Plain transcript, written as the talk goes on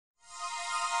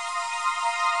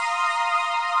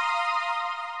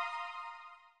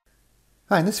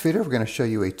Hi, in this video we're going to show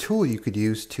you a tool you could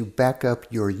use to back up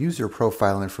your user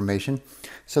profile information.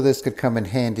 So this could come in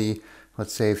handy,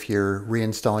 let's say if you're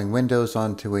reinstalling Windows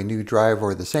onto a new drive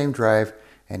or the same drive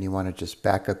and you want to just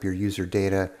back up your user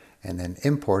data and then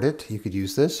import it, you could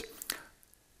use this.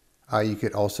 You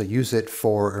could also use it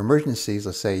for emergencies.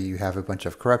 Let's say you have a bunch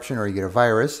of corruption or you get a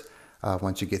virus.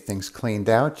 Once you get things cleaned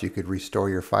out, you could restore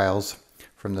your files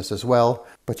from this as well,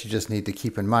 but you just need to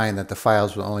keep in mind that the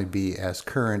files will only be as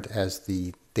current as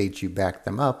the date you back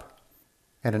them up.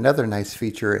 And another nice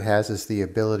feature it has is the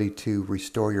ability to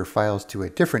restore your files to a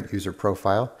different user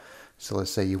profile. So let's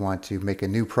say you want to make a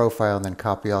new profile and then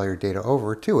copy all your data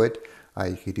over to it.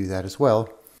 You could do that as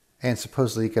well. And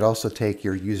supposedly you could also take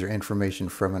your user information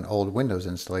from an old Windows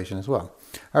installation as well.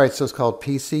 All right, so it's called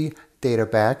PCData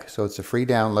Back. So it's a free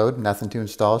download, nothing to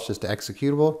install, it's just an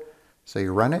executable. So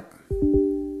you run it.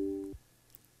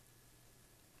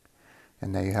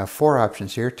 And now you have four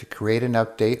options here to create an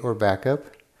update or backup.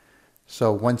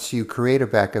 So once you create a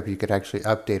backup, you could actually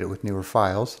update it with newer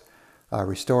files.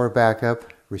 Restore a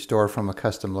backup, restore from a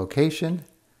custom location,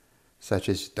 such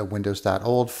as the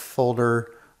Windows.old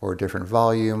folder or a different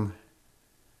volume,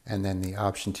 and then the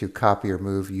option to copy or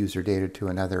move user data to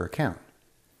another account.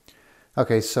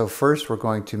 Okay, so first we're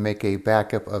going to make a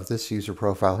backup of this user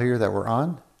profile here that we're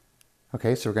on.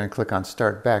 Okay, so we're going to click on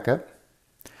Start Backup.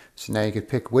 So now you could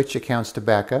pick which accounts to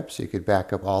back up. So you could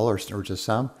back up all or just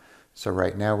some. So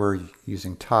right now we're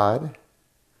using Todd.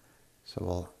 So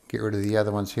we'll get rid of the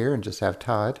other ones here and just have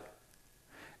Todd.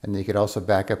 And then you could also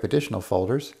back up additional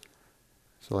folders.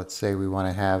 So let's say we want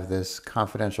to have this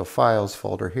confidential files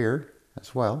folder here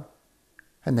as well.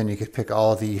 And then you could pick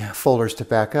all the folders to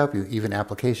back up, even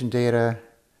application data.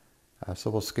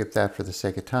 So we'll skip that for the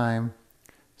sake of time.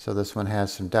 So this one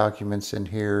has some documents in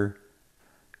here.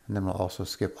 And then we'll also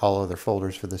skip all other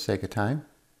folders for the sake of time.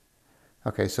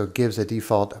 Okay, so it gives a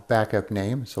default backup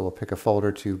name. So we'll pick a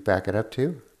folder to back it up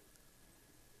to.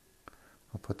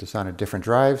 I'll put this on a different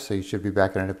drive, so you should be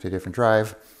backing it up to a different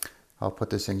drive. I'll put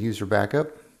this in user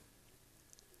backup.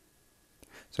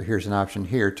 So here's an option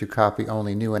here to copy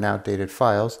only new and outdated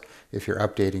files if you're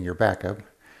updating your backup.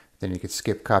 Then you could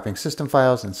skip copying system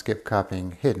files and skip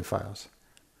copying hidden files.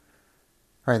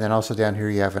 All right, then also down here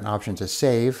you have an option to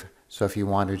save. So if you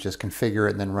want to just configure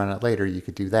it and then run it later, you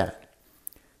could do that.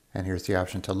 And here's the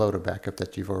option to load a backup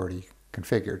that you've already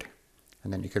configured.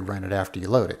 And then you could run it after you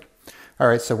load it. All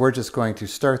right, so we're just going to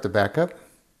start the backup.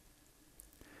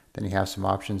 Then you have some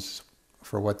options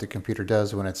for what the computer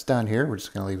does when it's done here. We're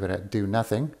just going to leave it at do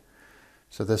nothing.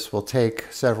 So this will take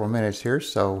several minutes here,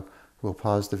 so we'll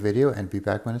pause the video and be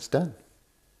back when it's done.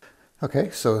 Okay,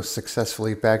 so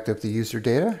successfully backed up the user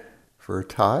data for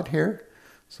Todd here.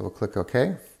 So we'll click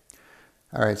OK.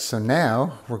 All right, so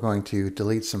now we're going to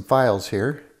delete some files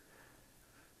here.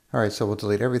 All right, so we'll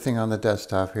delete everything on the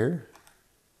desktop here.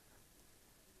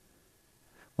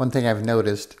 One thing I've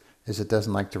noticed is it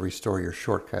doesn't like to restore your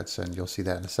shortcuts, and you'll see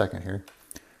that in a second here.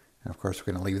 And of course,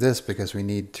 we're going to leave this because we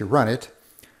need to run it.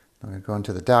 I'm going to go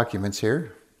into the documents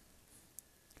here.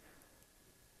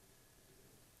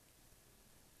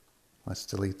 Let's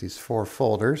delete these 4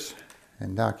 folders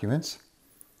and documents.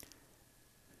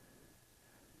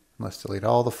 Let's delete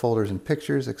all the folders and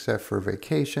pictures except for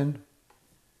vacation.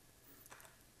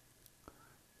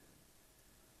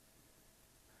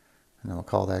 And then we'll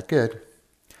call that good.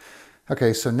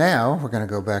 Okay, so now we're going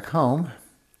to go back home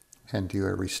and do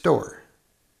a restore.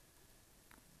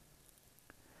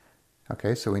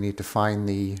 Okay, so we need to find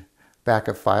the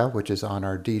backup file, which is on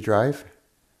our D drive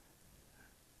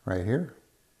right here.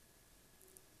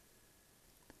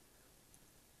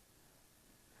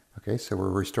 Okay, so we're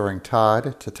restoring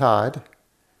Todd to Todd.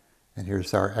 And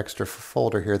here's our extra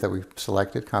folder here that we've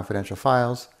selected, confidential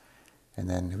files. And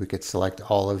then we could select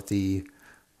all of the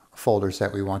folders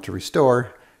that we want to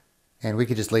restore. And we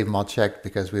could just leave them all checked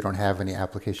because we don't have any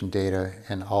application data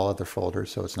in all other folders,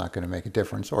 so it's not going to make a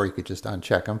difference. Or you could just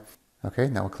uncheck them. Okay,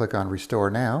 now we'll click on Restore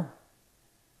Now.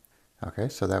 Okay,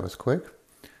 so that was quick.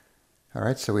 All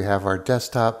right, so we have our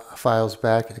desktop files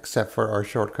back except for our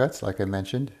shortcuts, like I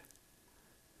mentioned.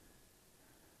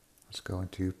 Let's go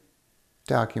into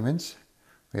Documents.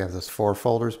 We have those 4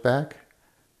 folders back.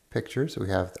 Pictures, we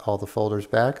have all the folders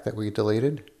back that we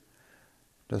deleted,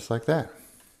 just like that.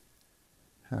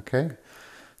 Okay,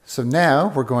 so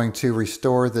now we're going to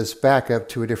restore this backup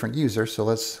to a different user. So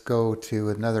let's go to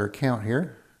another account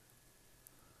here.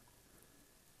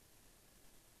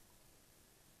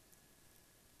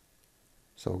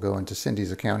 So we'll go into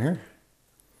Cindy's account here.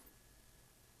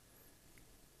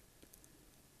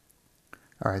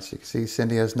 All right, so you can see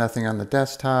Cindy has nothing on the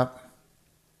desktop.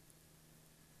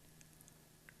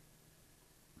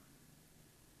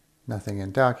 nothing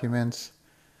in documents,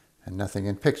 and nothing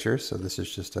in pictures. So this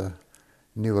is just a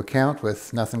new account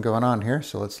with nothing going on here.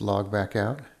 So let's log back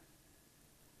out.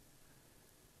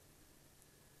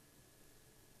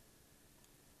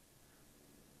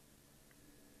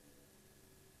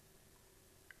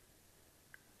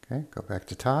 Okay, go back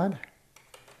to Todd.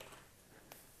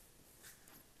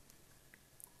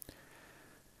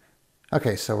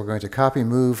 Okay, so we're going to copy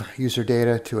move user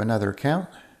data to another account.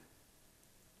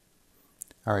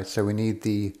 All right, so we need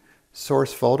the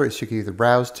source folder. So you can either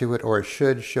browse to it or it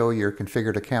should show your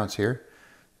configured accounts here.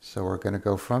 So we're going to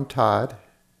go from Todd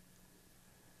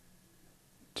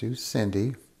to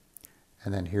Cindy.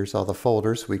 And then here's all the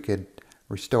folders we could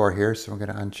restore here. So I'm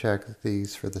going to uncheck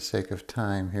these for the sake of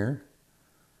time here.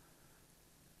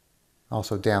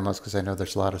 Also downloads, because I know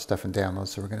there's a lot of stuff in downloads,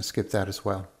 so we're going to skip that as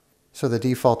well. So the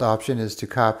default option is to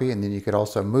copy, and then you could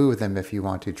also move them if you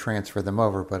want to transfer them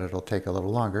over, but it'll take a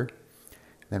little longer.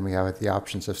 Then we have the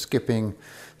options of skipping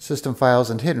system files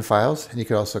and hidden files, and you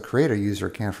could also create a user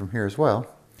account from here as well.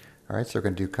 All right, so we're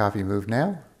going to do copy move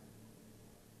now.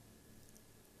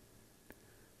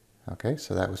 Okay,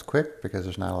 so that was quick because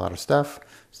there's not a lot of stuff.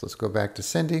 So let's go back to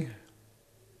Cindy.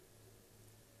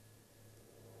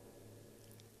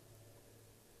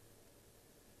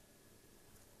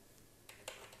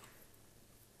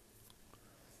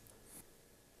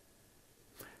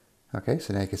 Okay,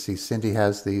 so now you can see Cindy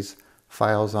has these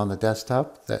files on the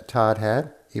desktop that Todd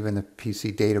had, even the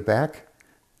PCData Back.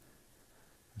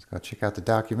 Let's go check out the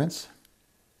documents.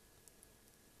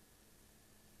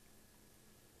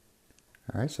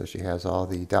 All right, so she has all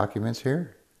the documents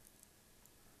here.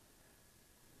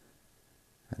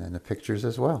 And then the pictures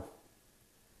as well.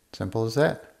 Simple as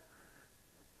that.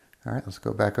 All right, let's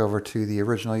go back over to the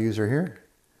original user here.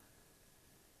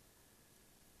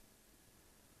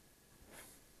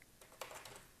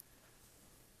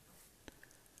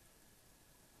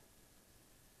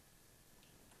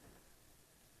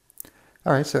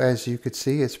 All right, so as you could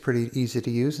see, it's pretty easy to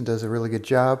use and does a really good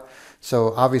job.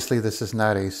 So obviously this is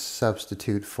not a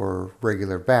substitute for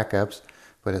regular backups,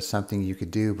 but it's something you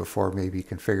could do before maybe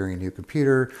configuring a new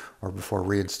computer or before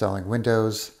reinstalling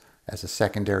Windows as a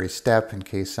secondary step in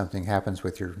case something happens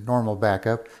with your normal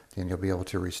backup. Then you'll be able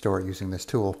to restore it using this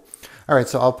tool. All right,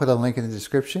 so I'll put a link in the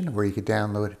description where you can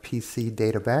download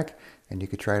PCData Back and you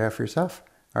can try it out for yourself.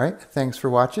 All right, thanks for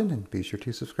watching and be sure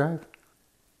to subscribe.